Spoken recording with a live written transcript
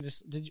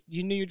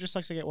You knew you were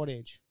dyslexic at what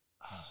age?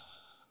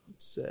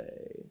 Let's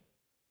say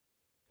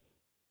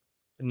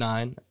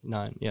 9.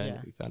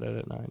 Yeah, we found out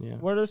at 9. Yeah.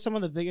 What are some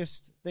of the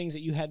biggest things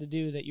that you had to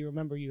do that you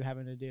remember you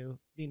having to do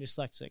being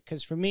dyslexic?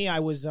 Because for me, I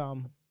was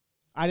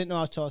I didn't know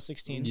I was till I was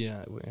 16.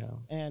 Yeah.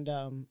 And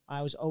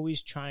I was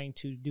always trying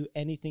to do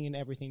anything and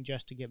everything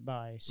just to get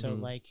by. So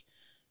like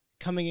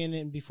coming in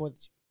and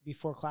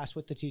before class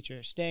with the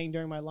teacher, staying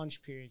during my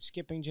lunch period,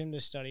 skipping gym to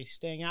study,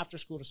 staying after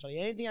school to study.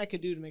 Anything I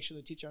could do to make sure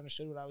the teacher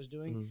understood what I was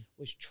doing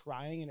was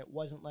trying. And it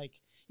wasn't like,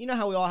 you know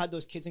how we all had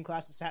those kids in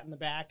class that sat in the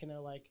back and they're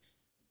like,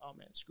 oh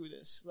man, screw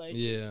this. Like,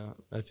 yeah,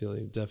 I feel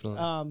you,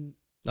 definitely.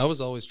 I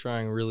was always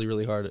trying really,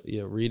 really hard.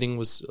 Yeah, reading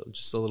was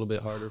just a little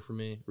bit harder for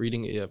me.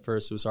 Reading, at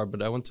first it was hard,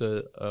 but I went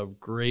to a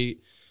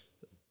great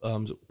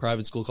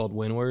private school called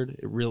Windward.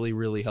 It really,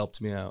 really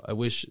helped me out. I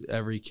wish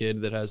every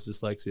kid that has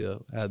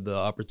dyslexia had the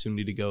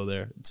opportunity to go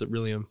there. It's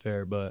really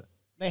unfair, but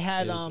they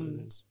had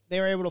they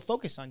were able to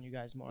focus on you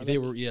guys more. They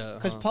were, yeah,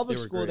 because public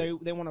school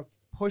they want to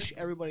push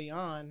everybody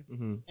on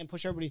and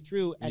push everybody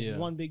through as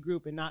one big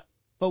group and not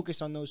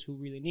focus on those who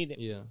really need it.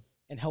 Yeah,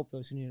 and help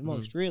those who need it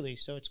most. Really,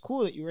 so it's cool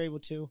that you were able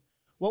to.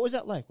 What was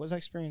that like? What was that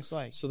experience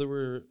like? So there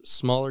were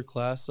smaller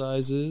class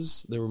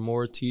sizes. There were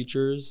more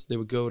teachers. They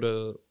would go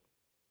to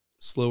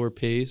slower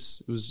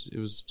pace. It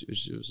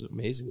was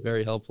amazing.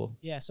 Very helpful.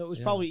 Yeah. So it was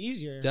probably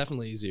easier.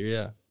 Definitely easier.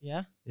 Yeah.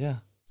 Yeah. Yeah.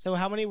 So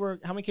how many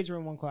kids were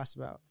in one class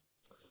about?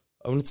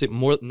 I wouldn't say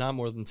not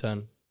more than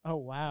 10. Oh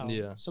wow.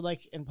 Yeah. So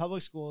like in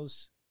public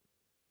schools,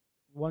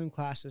 one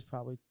class is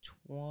probably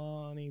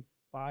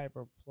 25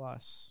 or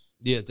plus.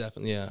 Yeah,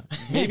 definitely. Yeah,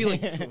 maybe like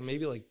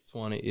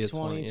 20. Yeah,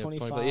 20,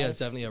 25. Yeah,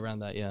 definitely around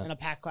that. Yeah. And a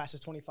packed class is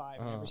 25.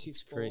 And every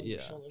seat's full,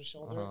 shoulder to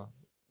shoulder.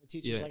 The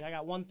teacher's like, I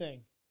got one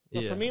thing.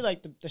 But for me,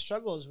 like the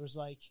struggles was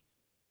like,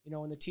 you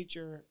know, when the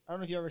teacher, I don't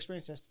know if you ever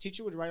experienced this, the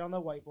teacher would write on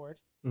the whiteboard,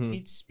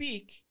 he'd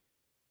speak,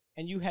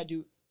 and you had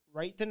to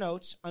write the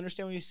notes,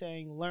 understand what he's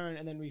saying, learn,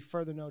 and then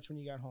refer the notes when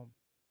you got home.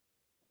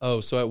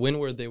 Oh, so at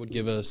Windward, they would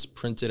give us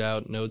printed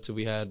out notes if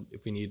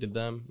we needed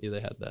them. Yeah,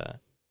 they had that.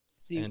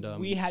 See, and,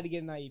 we had to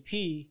get an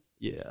IEP.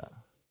 Yeah.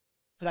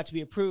 For that to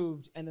be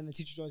approved, and then the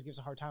teacher always gives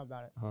a hard time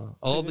about it.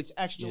 It's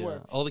extra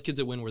work. All the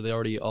kids at Windward, they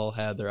already all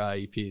had their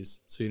IEPs,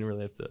 so you didn't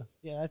really have to.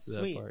 Yeah, that's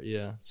sweet. That part.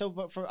 Yeah. So,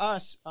 but for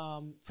us,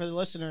 for the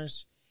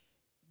listeners,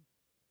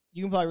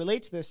 you can probably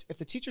relate to this. If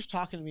the teacher's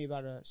talking to me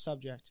about a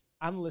subject,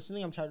 I'm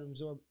listening. I'm trying to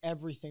absorb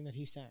everything that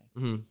he's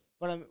saying.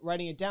 But I'm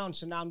writing it down,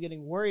 so now I'm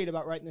getting worried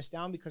about writing this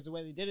down because the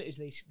way they did it is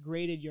they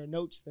graded your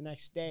notes the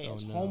next day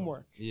as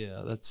homework.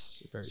 Yeah,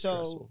 that's very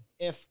stressful. So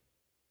if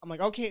I'm like,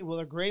 okay, well,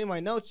 they're grading my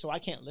notes, so I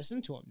can't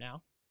listen to them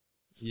now.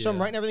 Yeah. So I'm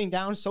writing everything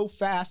down so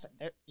fast.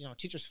 You know,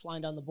 teacher's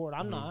flying down the board.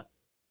 I'm not.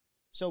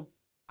 So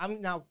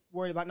I'm now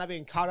worried about not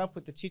being caught up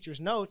with the teacher's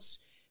notes.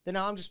 Then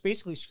now I'm just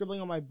basically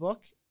scribbling on my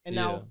book. And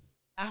now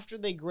after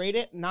they grade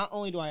it, not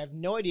only do I have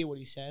no idea what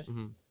he said,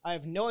 I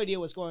have no idea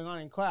what's going on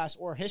in class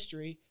or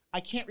history. I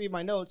can't read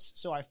my notes,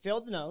 so I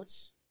failed the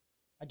notes.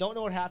 I don't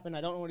know what happened.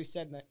 I don't know what he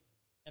said,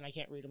 and I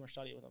can't read them or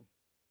study with them.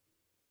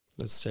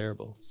 That's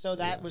terrible. So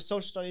that was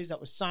social studies,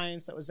 that was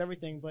science, that was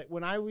everything. But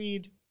when I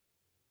read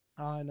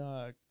on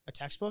a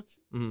textbook,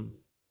 I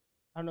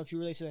don't know if you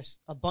relate to this,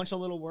 a bunch of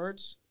little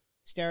words,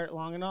 stare at it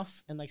long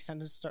enough, and like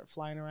sentences start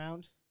flying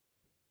around,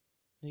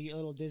 and you get a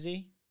little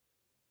dizzy.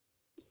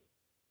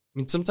 I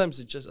mean,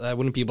 sometimes I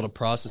wouldn't be able to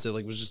process it.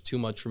 Like, it was just too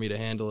much for me to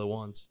handle at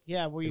once.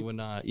 Yeah, it would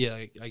not. Yeah,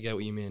 I get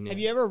what you mean. Yeah. Have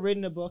you ever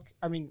written a book?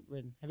 Have you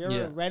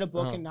ever read a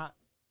book and not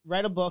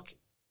read a book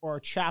or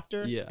a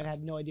chapter and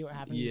had no idea what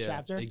happened in the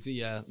chapter?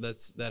 Yeah,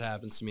 that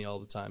happens to me all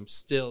the time.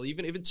 Still,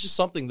 even if it's just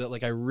something that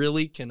like I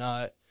really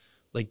cannot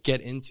like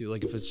get into,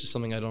 like if it's just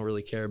something I don't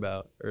really care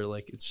about or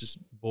like it's just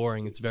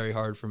boring, it's very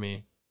hard for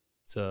me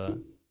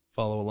to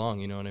follow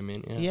along. You know what I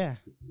mean? Yeah.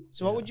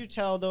 So what would you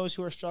tell those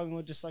who are struggling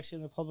with dyslexia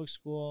in the public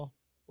school?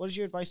 What is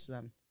your advice to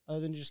them other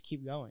than just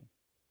keep going?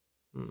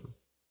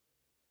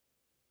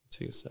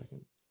 Take a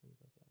second.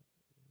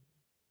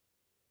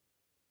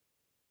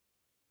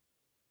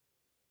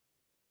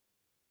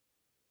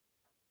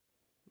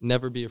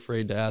 Never be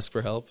afraid to ask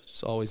for help.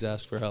 Just always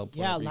ask for help.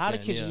 Yeah, a lot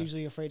of kids are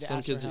usually afraid to ask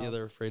for help. Some kids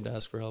are afraid to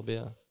ask for help,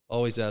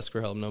 Always ask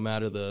for help, no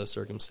matter the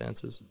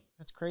circumstances.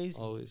 That's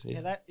crazy. Always,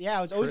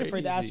 I was always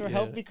afraid to ask for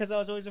help because I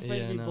was always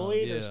afraid to be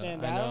bullied or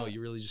stand out. I know,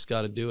 you really just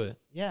got to do it.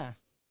 Yeah.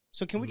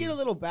 So can we get a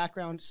little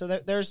background? So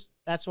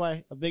that's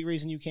why a big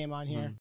reason you came on here.